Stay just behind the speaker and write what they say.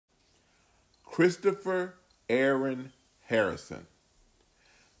Christopher Aaron Harrison.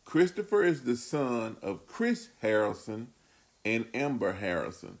 Christopher is the son of Chris Harrison and Amber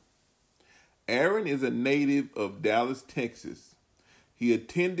Harrison. Aaron is a native of Dallas, Texas. He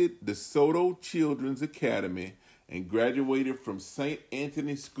attended DeSoto Children's Academy and graduated from St.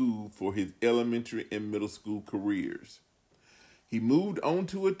 Anthony School for his elementary and middle school careers. He moved on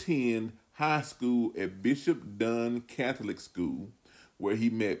to attend high school at Bishop Dunn Catholic School, where he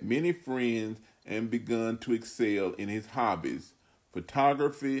met many friends and began to excel in his hobbies,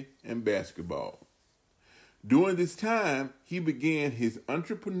 photography and basketball. During this time, he began his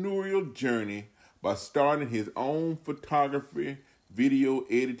entrepreneurial journey by starting his own photography, video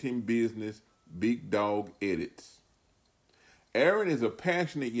editing business, Big Dog Edits. Aaron is a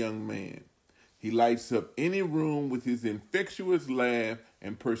passionate young man. He lights up any room with his infectious laugh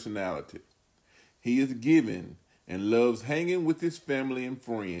and personality. He is giving and loves hanging with his family and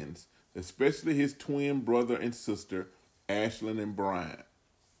friends, especially his twin brother and sister, Ashlyn and Brian.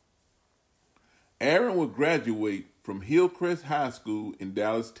 Aaron will graduate from Hillcrest High School in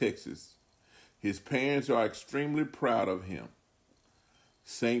Dallas, Texas. His parents are extremely proud of him.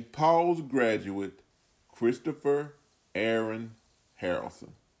 St. Paul's graduate, Christopher Aaron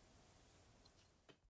Harrison.